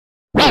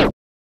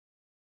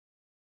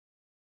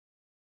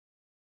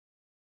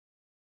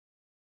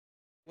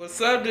What's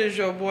up? This is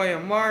your boy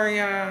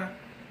Amarion.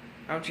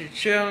 I'm just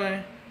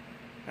chilling.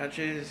 I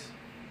just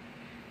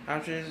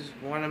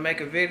want to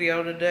make a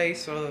video today.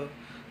 So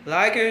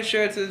like and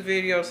share this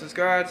video,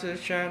 subscribe to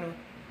this channel,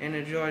 and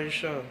enjoy the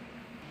show.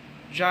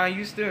 John,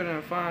 you still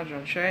didn't find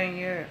your chain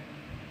yet?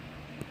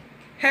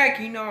 Heck,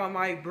 you know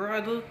my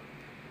brother.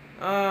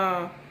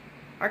 I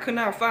could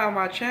not find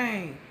my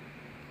chain.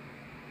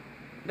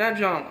 That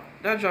John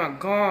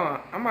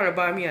gone. I'm about to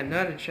buy me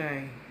another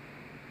chain.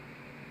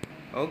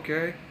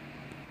 Okay.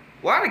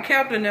 Why the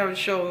captain never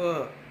show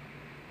up?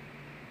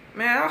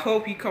 Man, I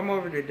hope he come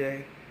over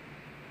today.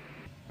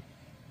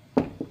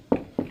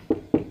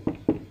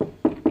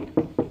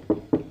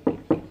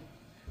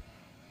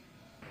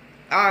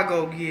 I'll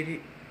go get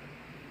it.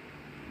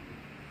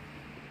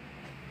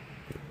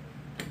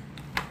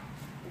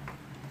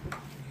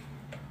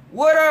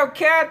 What up,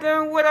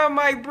 Captain? What up,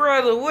 my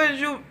brother? Where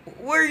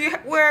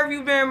have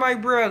you been, my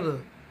brother?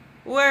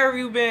 Where have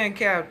you been,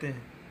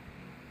 Captain?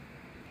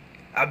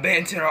 I've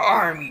been to the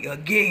army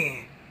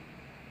again.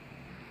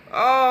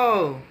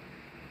 Oh,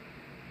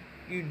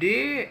 you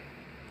did?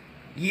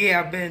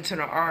 Yeah, I've been to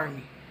the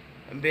army.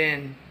 I've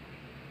been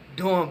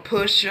doing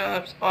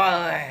push-ups, all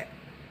that.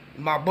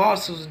 My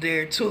boss was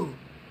there too.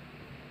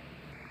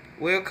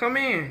 Well, come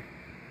in.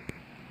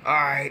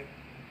 Alright.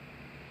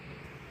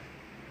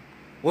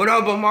 What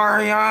up,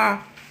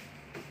 Amarion?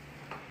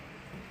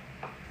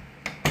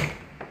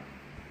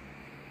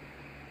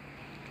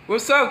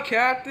 What's up,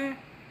 Captain?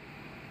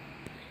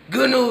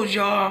 Good news,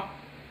 y'all.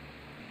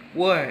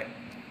 What?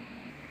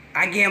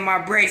 I get my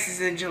braces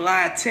in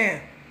July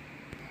 10th.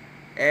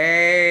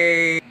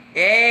 Hey.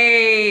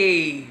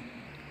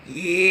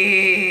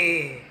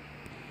 Yeah.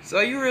 So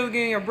you really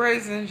getting your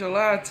braces in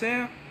July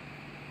 10th?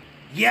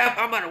 Yep,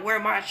 I'm about to wear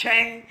my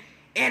chain,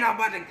 and I'm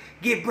about to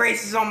get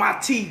braces on my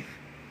teeth.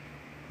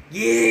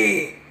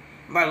 Yeah.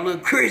 I'm about to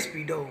look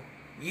crispy, though.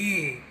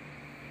 Yeah.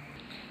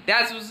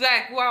 That's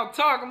exactly what I'm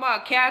talking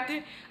about,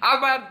 Captain. I'm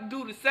about to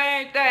do the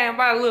same thing. I'm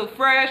about to look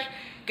fresh.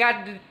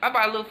 I'm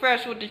about to look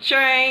fresh with the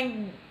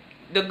chain,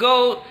 the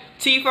gold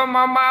teeth on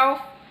my mouth.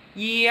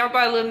 Yeah, I'm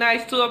about to look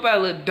nice too. I'm about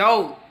to look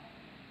dope.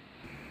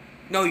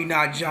 No, you're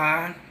not,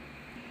 John.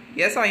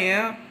 Yes, I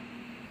am.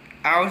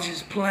 I was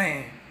just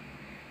playing.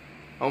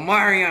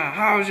 Amarion,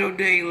 how's your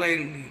day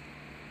lately?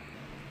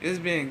 It's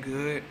been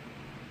good.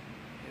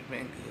 It's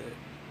been good.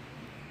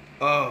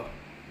 Oh.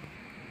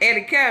 Hey,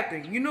 the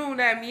Captain, you know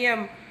that me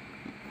and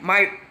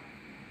my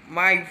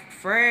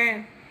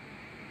friend,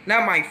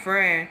 not my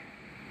friend,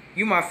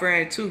 you my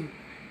friend too.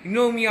 You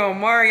know me on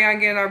Amarion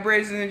getting our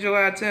braces in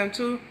July 10th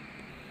too?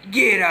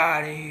 Get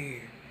out of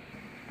here.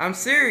 I'm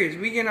serious,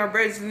 we getting our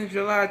braces in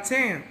July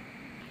 10th.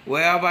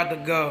 Well, I'm about to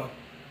go.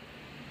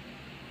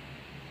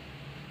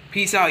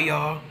 Peace out,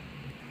 y'all.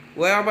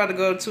 Well, I'm about to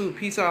go too.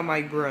 Peace out,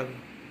 my brother.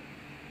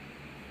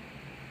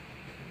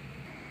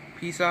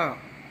 Peace out.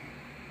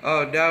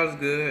 Oh, that was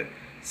good.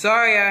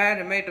 Sorry I had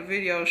to make the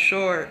video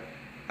short.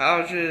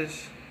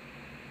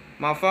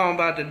 My phone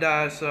about to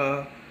die,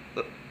 so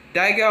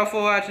thank y'all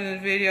for watching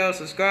this video.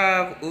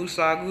 Subscribe,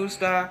 Usa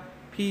Gusta,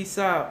 peace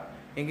out,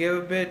 and give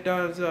a big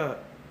thumbs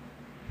up.